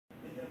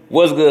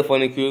What's good,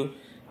 funny crew?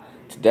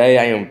 Today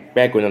I am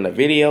back with another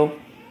video,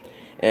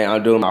 and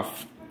I'm doing my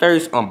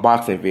first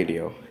unboxing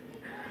video.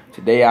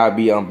 Today I'll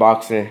be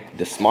unboxing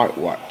the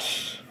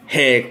smartwatch.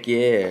 Heck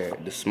yeah,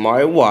 the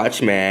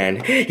smartwatch,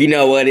 man. You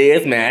know what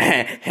it is,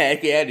 man.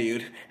 Heck yeah,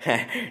 dude.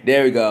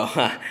 There we go.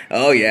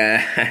 Oh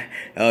yeah.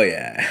 Oh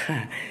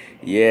yeah.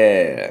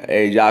 Yeah.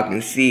 As y'all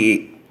can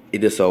see,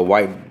 it is a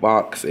white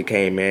box. It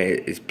came,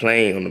 man. It's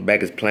plain. On the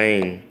back is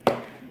plain.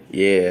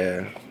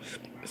 Yeah.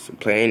 It's a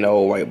plain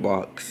old white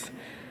box.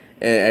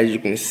 And as you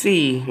can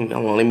see, hold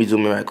on, let me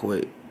zoom in right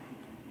quick.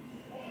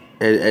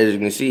 As you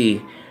can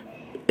see,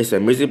 it's a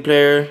music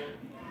player,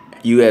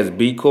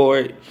 USB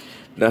cord,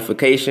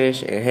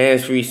 notifications, and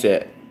hands-free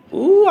set.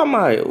 Ooh, I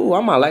might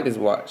like this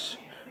watch.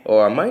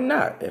 Or I might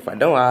not. If I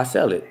don't, I'll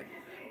sell it.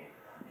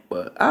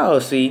 But I'll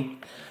see.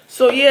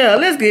 So yeah,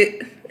 let's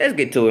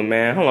get to it,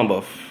 man. Hold on,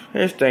 bro.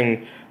 First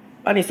thing,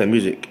 I need some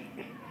music.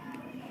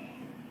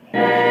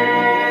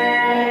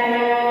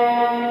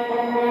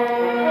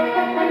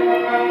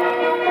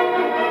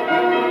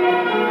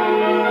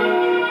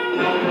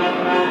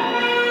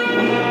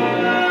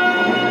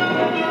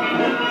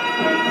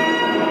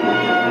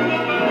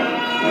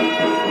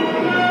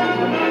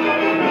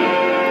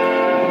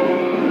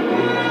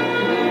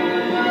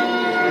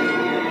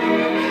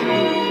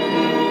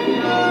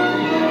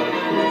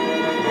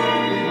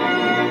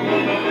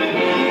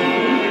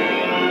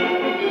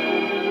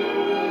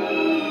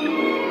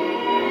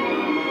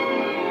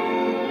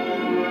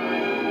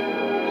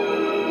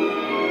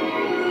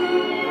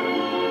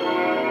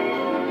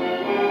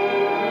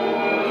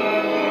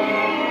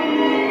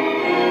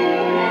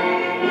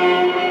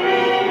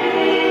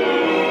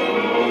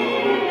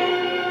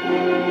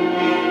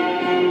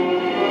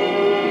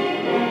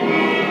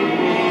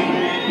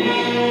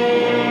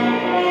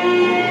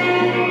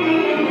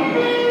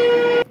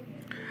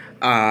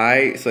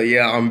 Alright, so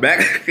yeah, I'm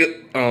back.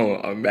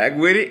 I'm back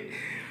with it.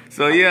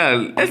 So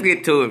yeah, let's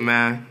get to it,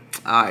 man.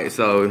 Alright,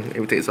 so let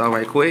me take this off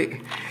right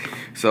quick.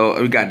 So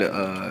we got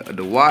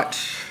the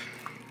watch.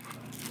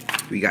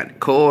 We got the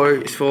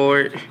cords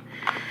for it.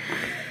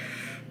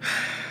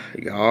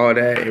 We got all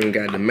that, and we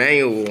got the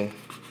manual.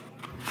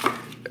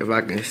 If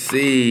I can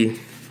see,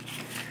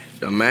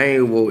 the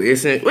manual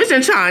it's in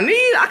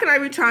Chinese. I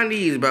cannot read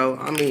Chinese, bro.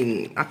 I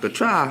mean, I could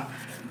try.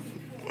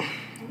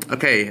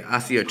 Okay, I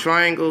see a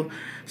triangle.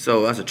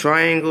 So that's a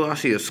triangle. I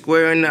see a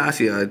square in there. I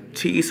see a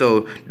T.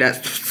 So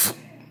that's,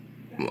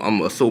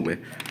 I'm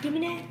assuming. Give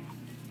me that.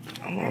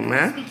 Come on,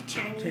 man.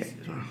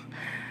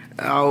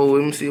 Oh,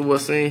 let me see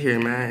what's in here,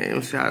 man. Let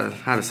me see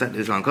how to set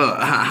this on. No,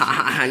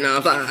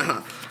 I'm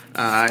sorry.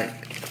 Alright.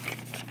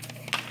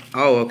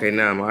 Oh, okay,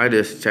 now I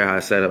just try how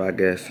to set up, I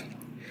guess.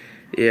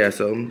 Yeah,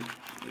 so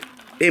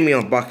let me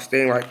unbox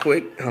thing right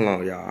quick. Hold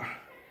on, y'all.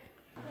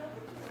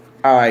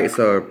 Alright,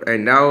 so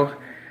and now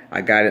I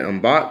got it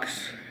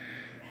unboxed.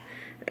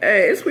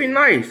 Hey, it's pretty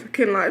nice. I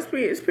can't lie,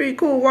 it's pretty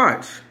cool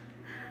watch.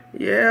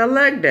 Yeah, I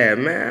like that,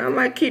 man. I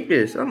might keep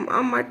this. I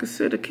might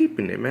consider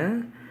keeping it,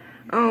 man.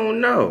 I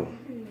don't know.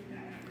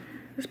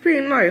 It's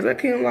pretty nice. I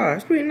can't lie.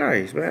 It's pretty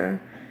nice,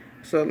 man.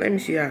 So let me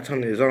see how to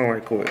turn this on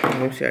right quick.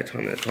 Let me see how to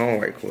turn this on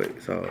right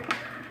quick. So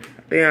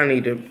I think I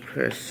need to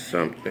press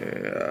something.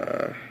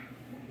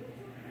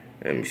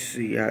 Let me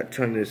see how to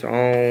turn this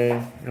on.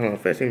 Hold on,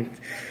 first thing.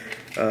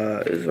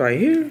 It's right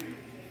here.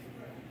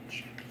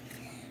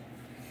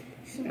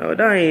 No,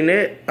 that ain't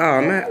it.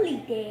 Oh, man.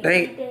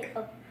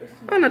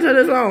 I'm not turn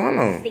this on. Hold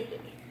on. Let me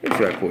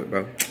see right quick,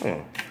 bro. Hold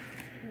on.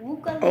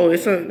 Oh,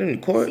 it's in the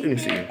cord. Let me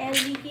see. I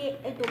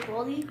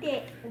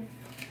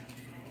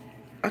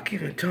can't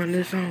even turn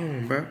this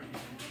on, bro.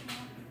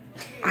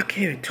 I can't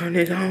even turn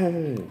this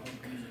on.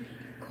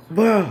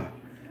 Bro.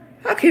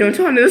 I can't even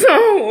turn this on.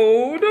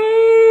 Oh,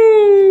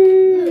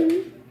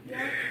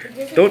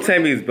 no. Don't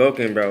tell me it's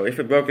broken, bro. If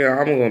it's broken,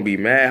 I'm going to be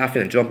mad. I'm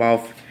finna jump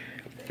off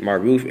my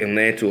roof and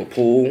land to a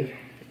pool.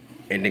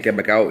 And then get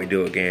back out and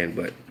do it again,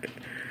 but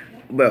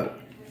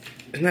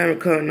it's not even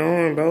cutting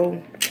on,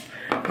 bro.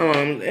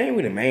 It ain't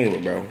with the manual,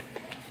 bro.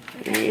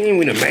 It ain't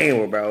with the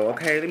manual, bro.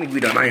 Okay, let me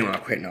read the manual real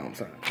quick now. I'm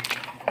sorry.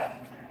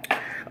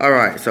 All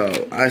right,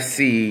 so I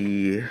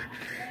see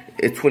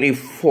it's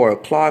 24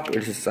 o'clock.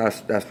 That's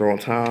the wrong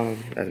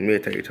time. That's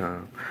military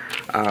time.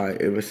 All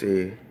right, let me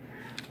see.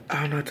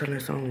 I don't know how to turn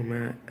this on,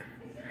 man.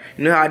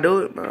 You know how I do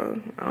it,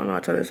 bro? I don't know how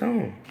to turn this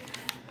on.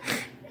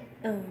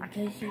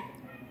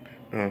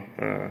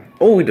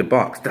 Oh, the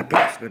box. That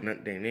box good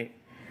enough, dang it.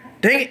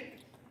 Dang it!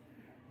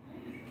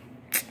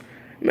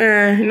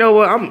 Man, you know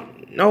what? I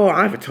ain't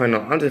gonna turn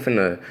on. I'm just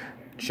finna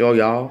show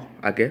y'all,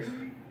 I guess.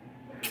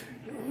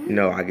 You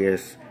know, I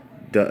guess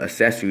the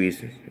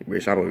accessories,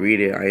 which I'm gonna read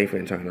it. I ain't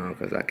finna turn it on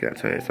because I can't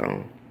turn this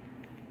on.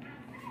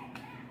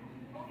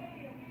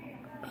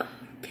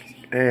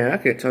 Man, I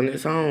can't turn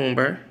this on,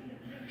 bruh.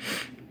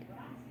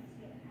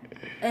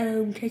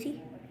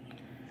 Casey?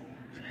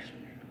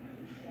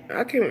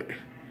 I can't.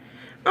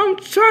 I'm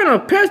trying to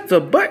press the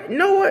button. You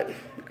know what?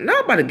 Now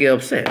I'm about to get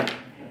upset.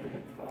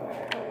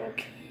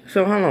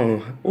 So hold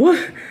on.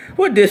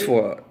 What this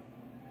for?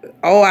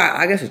 Oh,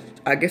 I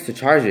guess to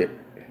charge it.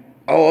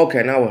 Oh,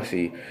 okay, now we'll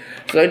see.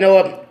 So you know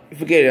what?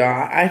 Forget it.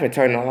 I ain't finna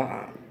turn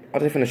on. I'm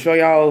just finna show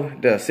y'all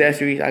the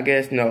accessories, I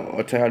guess. No,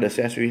 or tell y'all the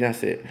accessories.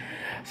 That's it.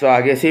 So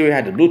I guess here we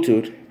had the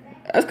Bluetooth.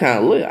 That's kind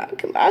of lit.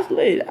 That's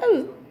lit.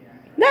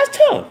 That's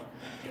tough.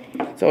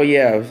 So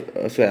yeah,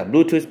 so that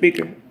Bluetooth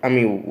speaker. I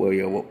mean, well,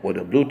 yeah, with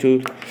the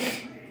Bluetooth.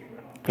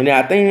 And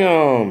then I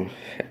think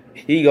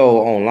you go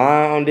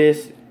online on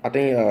this. I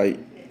think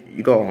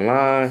you go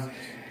online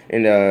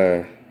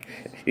and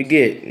you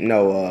get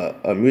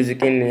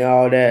music in and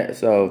all that.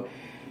 So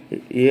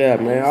yeah,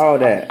 man, all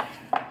that.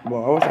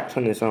 Well, I wish I could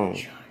turn this on.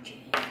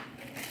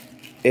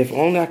 If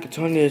only I could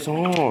turn this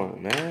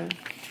on, man.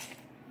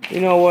 You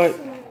know what?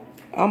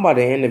 I'm about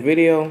to end the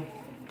video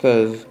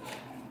because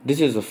this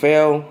is a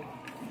fail.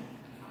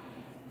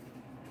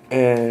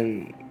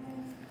 And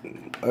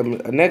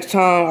next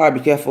time, I'll be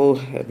careful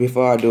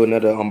before I do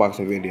another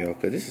unboxing video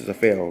because this is a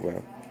fail,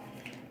 bro.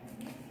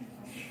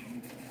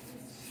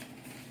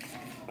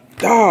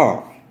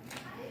 Dog.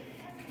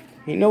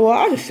 You know what?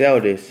 I should sell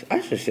this.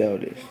 I should sell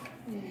this.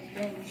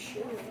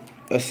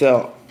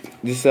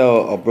 Just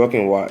sell a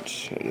broken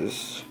watch and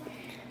just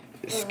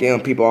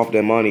scam people off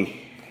their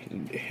money.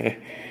 You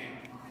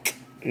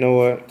know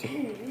what?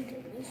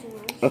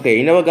 Okay,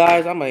 you know what,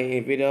 guys? I'm gonna end the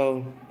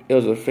video. It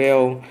was a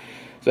fail.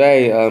 So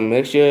hey,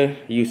 make sure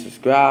you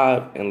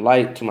subscribe and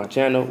like to my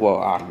channel.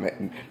 Well,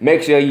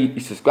 make sure you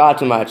subscribe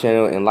to my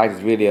channel and like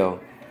this video.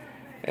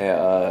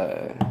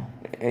 And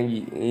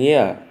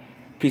yeah,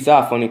 peace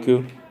out, funny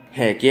crew.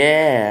 Heck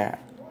yeah.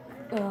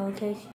 Okay.